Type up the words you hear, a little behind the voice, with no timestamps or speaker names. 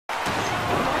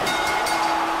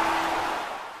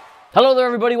Hello there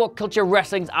everybody, What Culture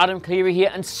Wrestling's Adam Cleary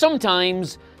here, and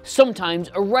sometimes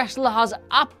a wrestler has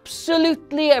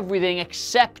absolutely everything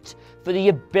except for the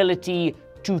ability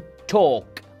to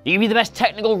talk. You can be the best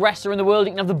technical wrestler in the world,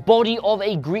 you can have the body of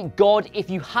a Greek god. If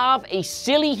you have a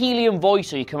silly helium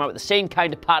voice or you come out with the same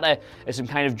kind of patter as some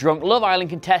kind of drunk Love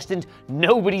Island contestant,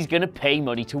 nobody's gonna pay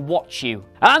money to watch you.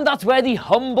 And that's where the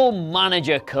humble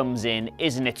manager comes in,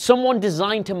 isn't it? Someone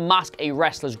designed to mask a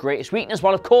wrestler's greatest weakness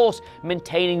while of course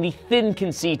maintaining the thin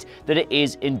conceit that it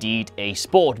is indeed a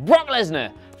sport. Brock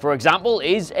Lesnar, for example,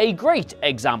 is a great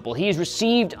example. He is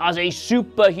received as a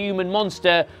superhuman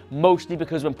monster, mostly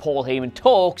because when Paul Heyman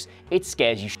talks, it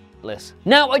scares you shitless.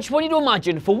 Now, I just want you to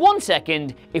imagine for 1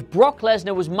 second if Brock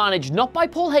Lesnar was managed not by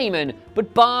Paul Heyman,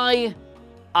 but by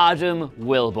Adam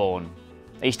Wilborn.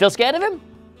 Are you still scared of him?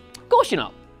 Of course you're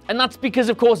not. And that's because,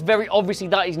 of course, very obviously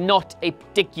that is not a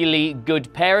particularly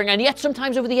good pairing, and yet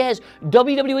sometimes over the years,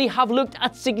 WWE have looked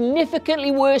at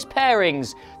significantly worse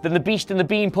pairings than the Beast and the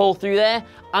Beanpole through there,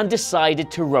 and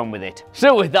decided to run with it.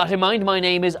 So with that in mind, my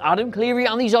name is Adam Cleary,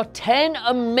 and these are 10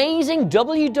 amazing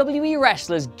WWE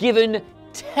wrestlers given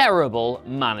terrible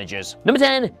managers. Number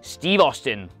 10, Steve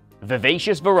Austin.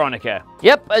 Vivacious Veronica.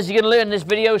 Yep, as you're going to learn in this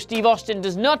video, Steve Austin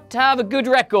does not have a good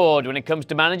record when it comes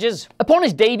to managers. Upon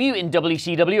his debut in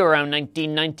WCW around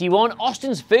 1991,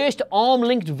 Austin's first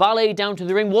arm-linked valet down to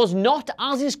the ring was not,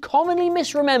 as is commonly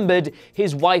misremembered,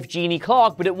 his wife Jeannie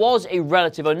Clark, but it was a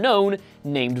relative unknown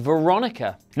named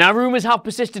Veronica. Now, rumors have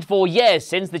persisted for years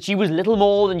since that she was little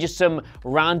more than just some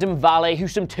random valet who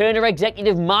some Turner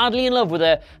executive madly in love with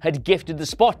her had gifted the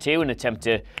spot to in an attempt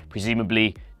to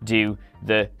presumably do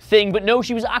the thing. But no,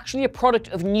 she was actually a product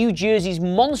of New Jersey's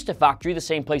Monster Factory, the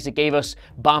same place that gave us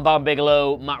Bam Bam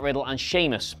Bigelow, Matt Riddle, and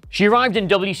Sheamus. She arrived in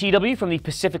WCW from the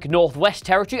Pacific Northwest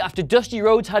Territory after Dusty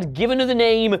Rhodes had given her the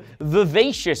name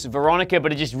Vivacious Veronica,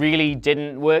 but it just really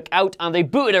didn't work out, and they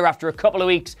booted her after a couple of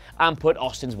weeks and put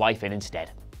Austin's wife in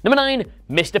instead. Number 9,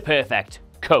 Mr. Perfect.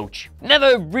 Coach.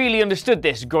 Never really understood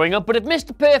this growing up, but if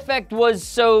Mr. Perfect was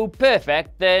so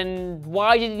perfect, then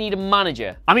why did he need a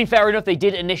manager? I mean, fair enough, they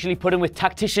did initially put him with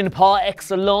tactician par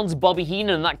excellence Bobby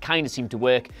Heenan, and that kind of seemed to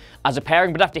work as a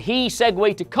pairing, but after he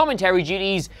segued to commentary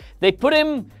duties, they put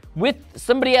him with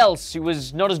somebody else who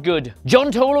was not as good.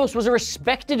 John Tolos was a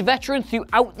respected veteran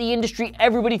throughout the industry.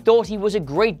 Everybody thought he was a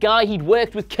great guy. He'd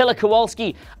worked with Killer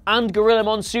Kowalski and Gorilla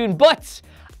Monsoon, but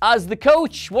as the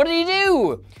coach, what did he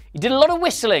do? He did a lot of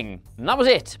whistling, and that was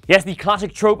it. Yes, the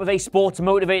classic trope of a sports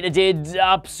motivator did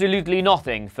absolutely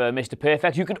nothing for Mr.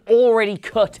 Perfect, who could already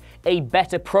cut a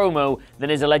better promo than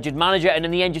his alleged manager, and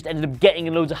in the end just ended up getting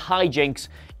in loads of hijinks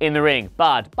in the ring.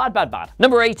 Bad, bad, bad, bad.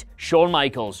 Number 8, Shawn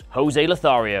Michaels, Jose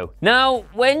Lothario. Now,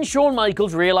 when Shawn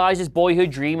Michaels realized his boyhood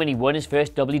dream and he won his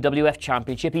first WWF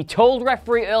Championship, he told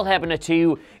referee Earl Hebner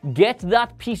to get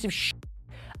that piece of shit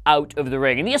out of the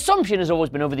ring. And the assumption has always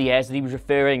been over the years that he was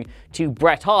referring to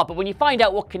Bret Hart, but when you find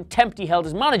out what contempt he held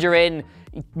his manager in,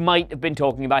 he might have been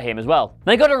talking about him as well.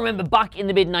 Now, you got to remember, back in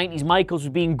the mid-90s, Michaels was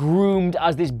being groomed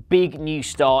as this big new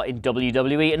star in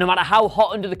WWE, and no matter how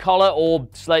hot under the collar or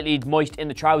slightly moist in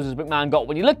the trousers McMahon got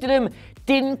when you looked at him,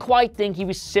 didn't quite think he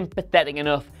was sympathetic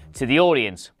enough to the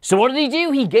audience. So what did he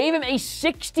do? He gave him a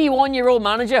 61-year-old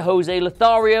manager, Jose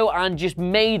Lothario, and just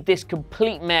made this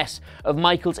complete mess of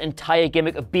Michaels' entire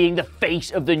gimmick of being the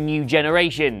face of the new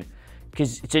generation.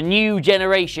 Because it's a new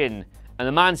generation, and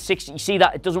the man's 60, you see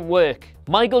that? It doesn't work.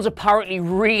 Michaels apparently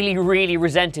really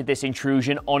resented this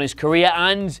intrusion on his career,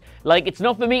 and, like, it's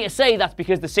not for me to say that's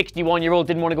because the 61-year-old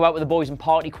didn't want to go out with the boys and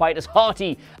party quite as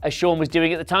hearty as Shawn was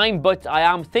doing at the time, but I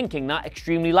am thinking that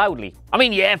extremely loudly. I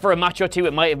mean, yeah, for a match or two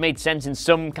it might have made sense in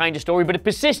some kind of story, but it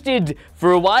persisted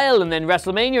for a while, and then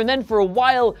WrestleMania, and then for a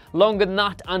while longer than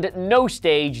that, and at no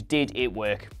stage did it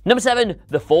work. Number 7,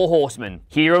 the Four Horsemen,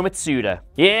 Hiro Matsuda.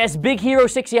 Yes, Big Hero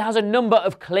 6 here has a number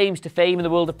of claims to fame in the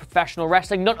world of professional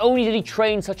wrestling. Not only did he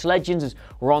train such legends as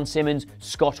Ron Simmons,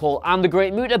 Scott Hall, and the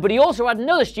Great Muta, but he also had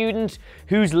another student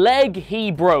whose leg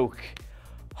he broke,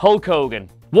 Hulk Hogan.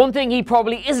 One thing he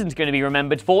probably isn't going to be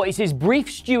remembered for is his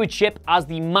brief stewardship as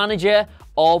the manager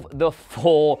of the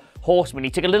Four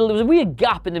Horsemen. There was a weird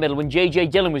gap in the middle when J.J.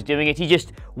 Dillon was doing it. He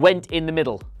just went in the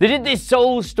middle. They did this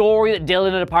soul story that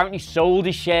Dillon had apparently sold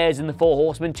his shares in the Four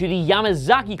Horsemen to the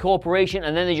Yamazaki Corporation,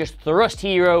 and then they just thrust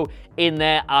Hiro in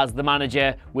there as the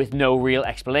manager with no real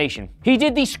explanation. He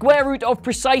did the square root of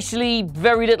precisely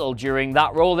very little during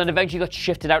that role, then eventually got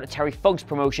shifted out to Terry Funk's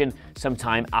promotion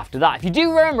sometime after that. If you do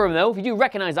remember him though, if you do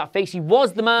recognize that face, he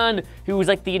was the man who was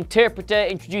like the interpreter,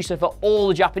 introducer for all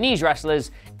the Japanese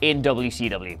wrestlers in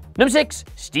WCW. Number 6,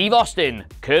 Steve Austin,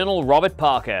 Colonel Robert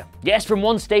Parker. Yes, from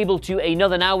one stable to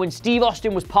another now, when Steve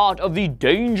Austin was part of the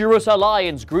Dangerous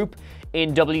Alliance group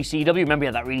in WCW. Remember, he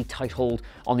had that really tight hold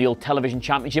on the old television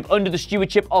championship under the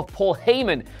stewardship of Paul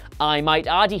Heyman. I might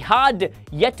add, he had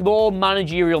yet more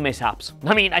managerial mishaps.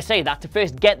 I mean, I say that to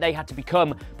first get there, he had to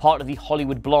become part of the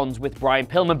Hollywood Blondes with Brian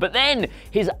Pillman, but then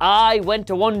his eye went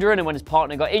to wandering, and when his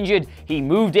partner got injured, he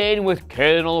moved in with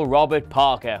Colonel Robert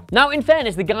Parker. Now, in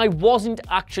fairness, the guy wasn't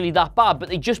actually that bad, but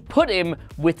they just put him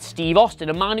with Steve Austin,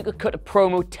 a man who could cut a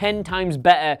promo 10 times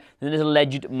better than his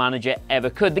alleged manager ever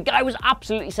could. The guy was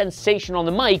absolutely sensational on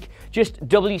the mic, just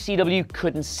WCW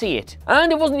couldn't see it.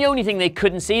 And it wasn't the only thing they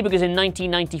couldn't see, because in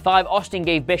 1995, Austin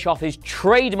gave Bischoff his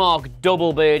trademark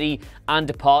double birdie and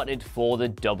departed for the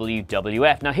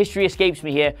WWF. Now, history escapes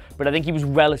me here, but I think he was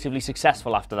relatively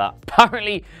successful after that.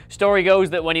 Apparently, story goes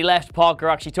that when he left, Parker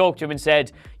actually talked to him and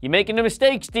said, "You're making a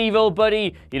mistake, Steve, old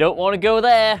buddy. You don't want to go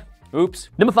there." Oops.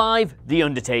 Number 5, The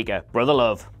Undertaker, Brother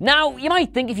Love. Now, you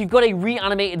might think if you've got a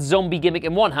reanimated zombie gimmick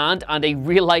in one hand and a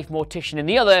real-life mortician in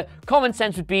the other, common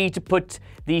sense would be to put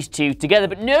these two together,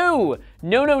 but no!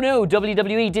 No.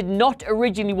 WWE did not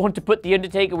originally want to put The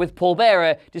Undertaker with Paul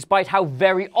Bearer, despite how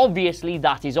very obviously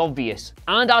that is obvious.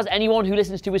 And as anyone who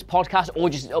listens to his podcast or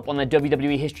just is up on their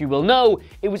WWE history will know,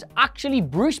 it was actually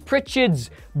Bruce Pritchard's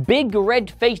big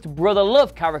red-faced Brother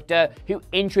Love character who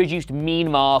introduced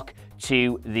Mean Mark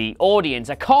to the audience.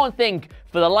 I can't think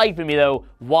for the life of me though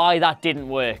why that didn't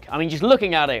work. I mean, just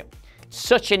looking at it,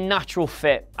 such a natural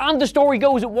fit. And the story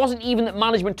goes, it wasn't even that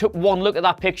management took one look at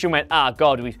that picture and went, "Ah,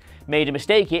 God, we've made a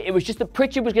mistake here." It was just that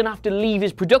Pritchard was going to have to leave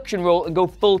his production role and go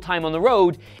full-time on the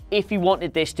road if he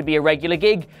wanted this to be a regular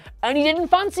gig, and he didn't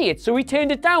fancy it, so he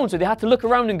turned it down. So they had to look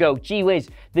around and go, "Gee whiz,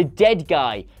 the dead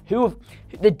guy. Who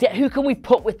can we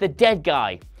put with the dead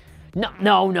guy?"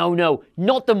 No,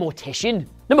 not the mortician.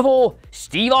 Number 4,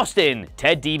 Steve Austin,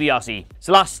 Ted DiBiase. It's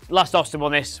the last Austin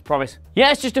on this, promise.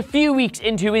 Yes, just a few weeks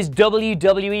into his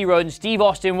WWE run, Steve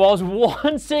Austin was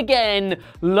once again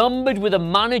lumbered with a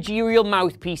managerial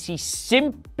mouthpiece he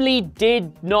simply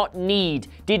did not need.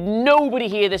 Did nobody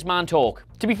hear this man talk?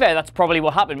 To be fair, that's probably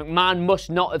what happened. McMahon must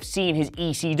not have seen his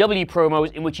ECW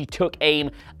promos in which he took aim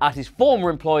at his former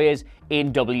employers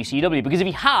in WCW, because if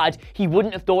he had, he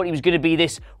wouldn't have thought he was going to be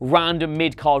this random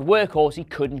mid-card workhorse he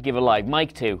couldn't give a live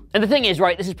mic to. And the thing is,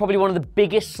 right, this is probably one of the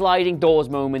biggest sliding doors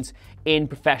moments in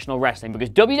professional wrestling, because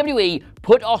WWE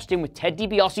put Austin with Ted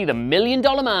DiBiase, the $1 million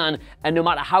man, and no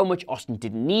matter how much Austin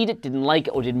didn't need it, didn't like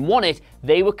it, or didn't want it,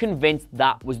 they were convinced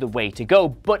that was the way to go.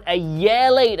 But a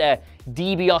year later,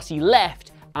 DiBiase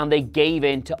left, and they gave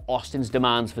in to Austin's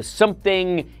demands for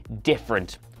something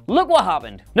different. Look what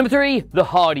happened. Number 3, the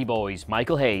Hardy Boys,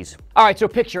 Michael Hayes. All right, so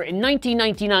picture it. In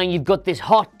 1999, you've got this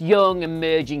hot, young,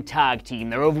 emerging tag team.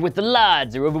 They're over with the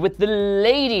lads, they're over with the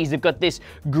ladies. They've got this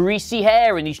greasy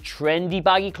hair and these trendy,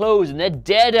 baggy clothes, and they're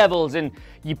daredevils, and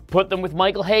you put them with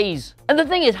Michael Hayes. And the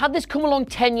thing is, had this come along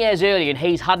 10 years earlier and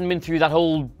Hayes hadn't been through that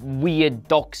whole weird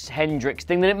Dox Hendricks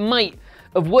thing, then it might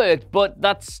have worked, but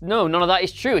none of that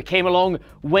is true. It came along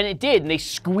when it did, and they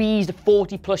squeezed a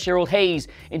 40-plus-year-old Hayes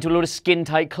into a load of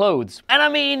skin-tight clothes. And I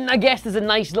mean, I guess there's a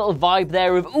nice little vibe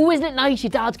there of, "Ooh, isn't it nice?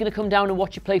 Your dad's gonna come down and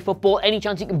watch you play football. Any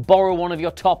chance he can borrow one of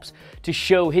your tops to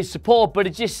show his support?" But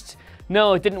it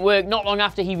didn't work. Not long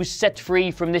after he was set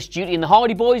free from this duty, and the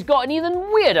Hardy Boys got an even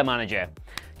weirder manager.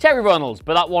 Terry Runnels,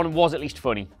 but that one was at least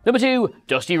funny. Number 2,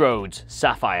 Dusty Rhodes,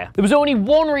 Sapphire. There was only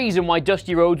one reason why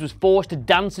Dusty Rhodes was forced to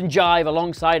dance and jive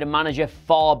alongside a manager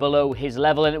far below his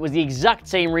level, and it was the exact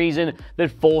same reason that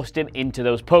forced him into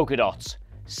those polka dots: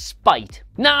 spite.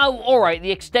 Now, alright, the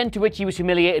extent to which he was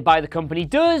humiliated by the company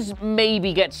does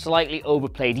maybe get slightly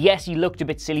overplayed. Yes, he looked a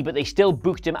bit silly, but they still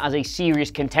booked him as a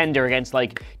serious contender against,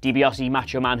 like, DiBiase,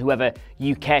 Macho Man, whoever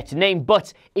you care to name.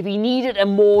 But if he needed a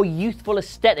more youthful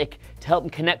aesthetic to help him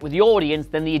connect with the audience,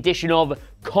 then the addition of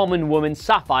Common Woman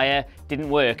Sapphire didn't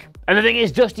work. And the thing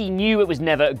is, Dusty knew it was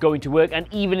never going to work and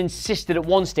even insisted at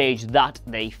one stage that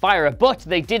they fire her. But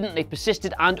they didn't, they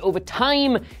persisted, and over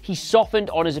time, he softened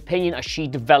on his opinion as she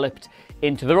developed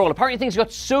into the role. Apparently things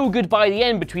got so good by the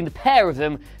end between the pair of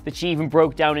them that she even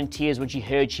broke down in tears when she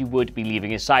heard she would be leaving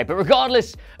his side. But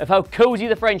regardless of how cozy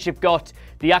the friendship got,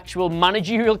 the actual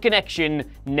managerial connection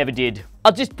never did.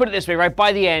 I'll just put it this way, right?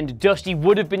 By the end, Dusty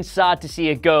would have been sad to see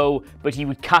it go, but he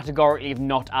would categorically have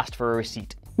not asked for a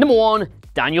receipt. Number 1,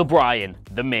 Daniel Bryan,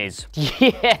 The Miz.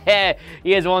 Yeah,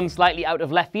 here's one slightly out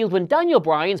of left field. When Daniel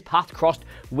Bryan's path crossed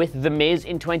with The Miz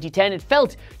in 2010, it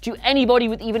felt to anybody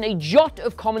with even a jot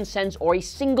of common sense or a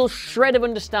single shred of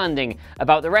understanding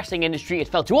about the wrestling industry, it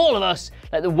felt to all of us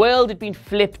like the world had been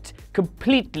flipped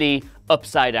completely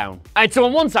upside down. Alright, so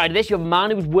on one side of this, you have a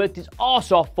man who's worked his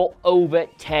arse off for over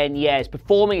 10 years,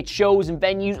 performing at shows and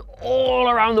venues all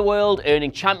around the world,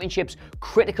 earning championships,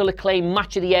 critical acclaim,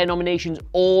 Match of the Year nominations,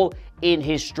 all in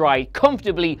his stride.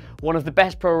 Comfortably one of the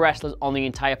best pro wrestlers on the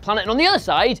entire planet. And on the other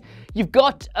side, you've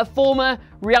got a former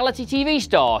reality TV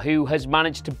star who has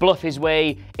managed to bluff his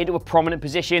way into a prominent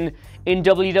position in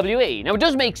WWE. Now, it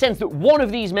does make sense that one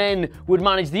of these men would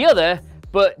manage the other,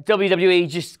 but WWE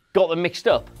just got them mixed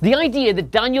up. The idea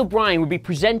that Daniel Bryan would be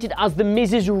presented as The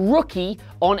Miz's rookie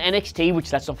on NXT,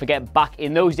 which, let's not forget, back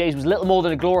in those days was little more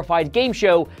than a glorified game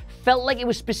show, felt like it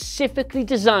was specifically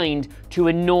designed to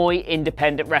annoy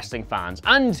independent wrestling fans.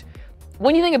 And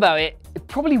when you think about it, it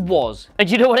probably was. And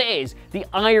you know what it is? The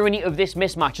irony of this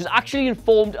mismatch has actually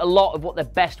informed a lot of what their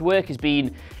best work has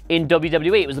been in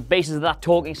WWE. It was the basis of that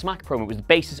Talking Smack promo. It was the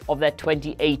basis of their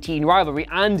 2018 rivalry.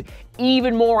 And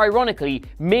even more ironically,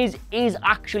 Miz is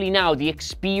actually now the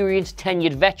experienced,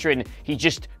 tenured veteran he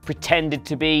just pretended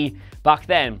to be back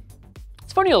then.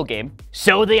 It's a funny old game.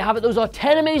 So there you have it. Those are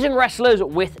 10 amazing wrestlers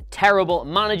with terrible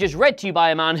managers, read to you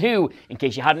by a man who, in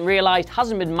case you hadn't realized,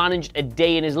 hasn't been managed a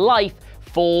day in his life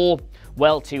for,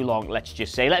 well, too long, let's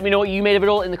just say. Let me know what you made of it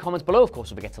all in the comments below. Of course,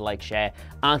 don't forget to like, share,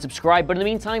 and subscribe. But in the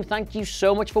meantime, thank you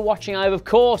so much for watching. I have, of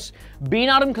course, been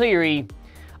Adam Cleary.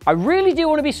 I really do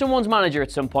want to be someone's manager at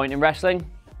some point in wrestling.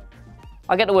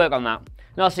 I'll get to work on that.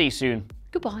 And I'll see you soon.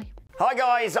 Goodbye. Hi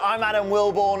guys, I'm Adam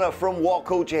Wilborn from What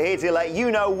Culture, here to let you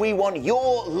know we want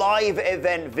your live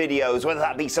event videos, whether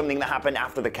that be something that happened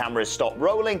after the cameras stopped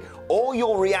rolling, or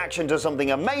your reaction to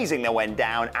something amazing that went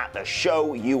down at the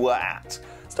show you were at.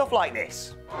 Stuff like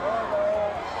this.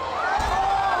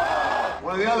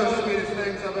 One of the other sweetest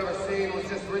things I've ever seen was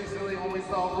just recently when we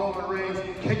saw Roman Reigns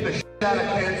kick the shit out of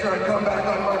cancer and come back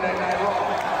on Monday Night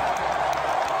Raw.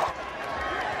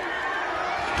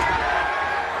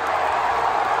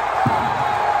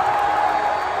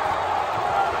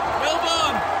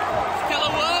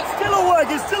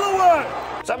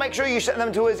 So make sure you send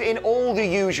them to us in all the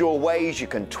usual ways. You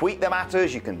can tweet them at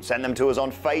us, you can send them to us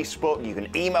on Facebook, you can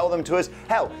email them to us.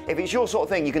 Hell, if it's your sort of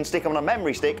thing, you can stick them on a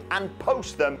memory stick and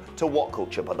post them to What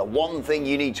Culture. But the one thing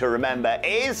you need to remember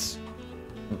is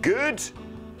good,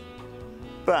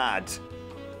 bad.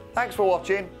 Thanks for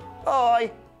watching.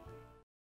 Bye.